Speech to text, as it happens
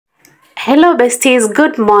Hello besties,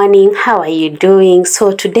 good morning. How are you doing?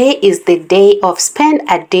 So today is the day of spend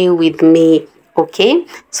a day with me. Okay,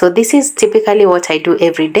 so this is typically what I do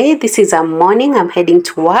every day. This is a morning. I'm heading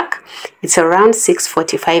to work. It's around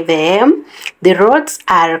 6:45 a.m. The roads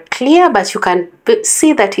are clear, but you can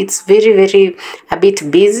see that it's very a bit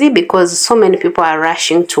busy because so many people are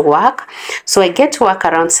rushing to work. So I get to work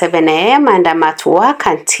around 7 a.m. and I'm at work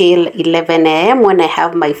until 11 a.m. when I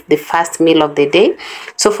have the first meal of the day.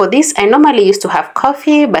 So for this, I normally used to have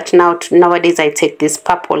coffee, but nowadays I take this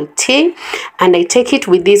purple tea, and I take it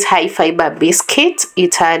with this high fiber biscuit.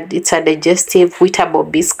 It's a digestive eatable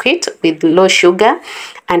biscuit with low sugar,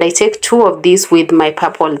 and I take 2 of these with my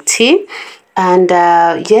purple tea. And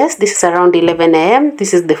yes, this is around 11 a.m.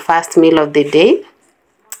 This is the first meal of the day,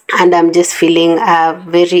 and I'm just feeling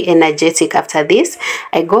very energetic after this.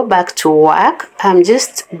 I go back to work. I'm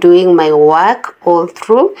just doing my work all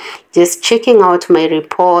through, just checking out my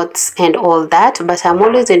reports and all that, but I'm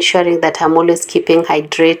always ensuring that I'm always keeping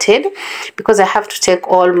hydrated because I have to take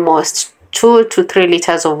almost 2 to 3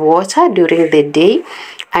 liters of water during the day,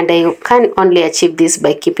 and I can only achieve this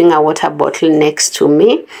by keeping a water bottle next to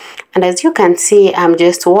me. And as you can see, I'm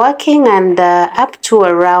just working, and up to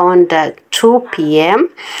around 2 p.m.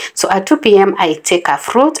 So at 2 p.m. I take a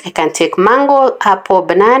fruit. I can take mango, apple,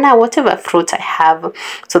 banana, whatever fruit I have.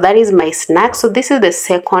 So that is my snack. So this is the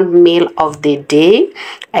second meal of the day.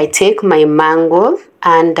 I take my mango,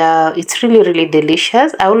 and it's really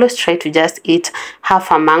delicious. I always try to just eat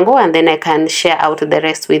half a mango, and then I can share out the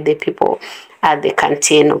rest with the people at the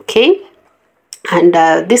canteen. Okay. And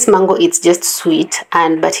this mango, it's just sweet,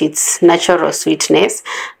 but it's natural sweetness,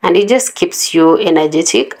 and it just keeps you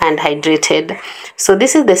energetic and hydrated. So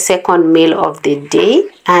this is the second meal of the day,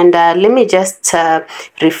 and let me just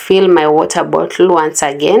refill my water bottle once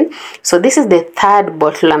again. So this is the third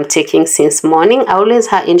bottle I'm taking since morning. I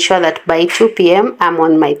always ensure that by 2 p.m. I'm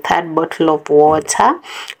on my third bottle of water,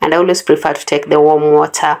 and I always prefer to take the warm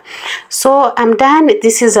water. So I'm done.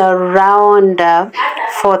 This is around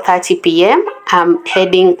 4:30 p.m. I'm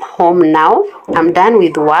heading home now. I'm done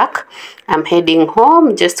with work. I'm heading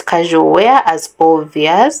home, just casual wear as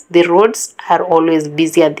obvious. The roads are always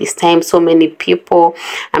busy at this time, so many people.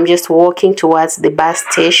 I'm just walking towards the bus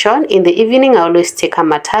station. In the evening, I always take a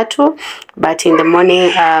matatu, but in the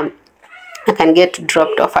morning, I can get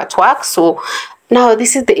dropped off at work. So now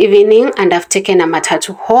this is the evening, and I've taken a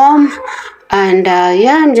matatu home. And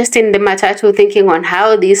yeah, I'm just in the matatu thinking on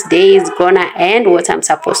how this day is gonna end, what I'm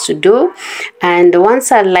supposed to do. And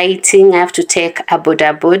once I'm lighting, I have to take a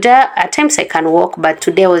boda. At times I can walk, but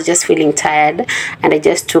today I was just feeling tired, and I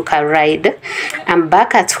just took a ride. I'm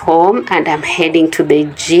back at home, and I'm heading to the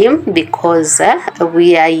gym because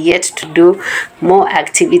we are yet to do more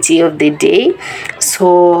activity of the day.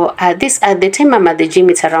 So at the time I'm at the gym,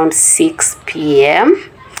 it's around 6 p.m.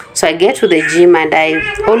 So I get to the gym, and I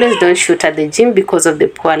always don't shoot at the gym because of the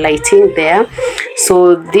poor lighting there.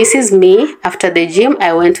 So this is me. After the gym,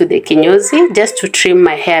 I went to the kinyozi just to trim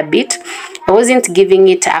my hair a bit. I wasn't giving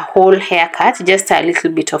it a whole haircut, just a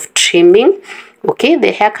little bit of trimming. Okay,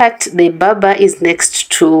 the haircut, the barber is next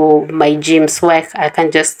to my gym, so I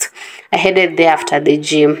headed there after the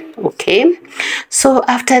gym. Okay, so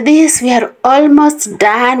after this, we are almost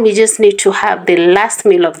done. We just need to have the last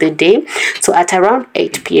meal of the day. So at around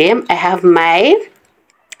 8 p.m. I have my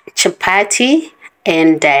chapati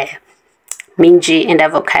and minji and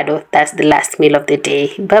avocado. That's the last meal of the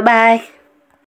day. Bye bye.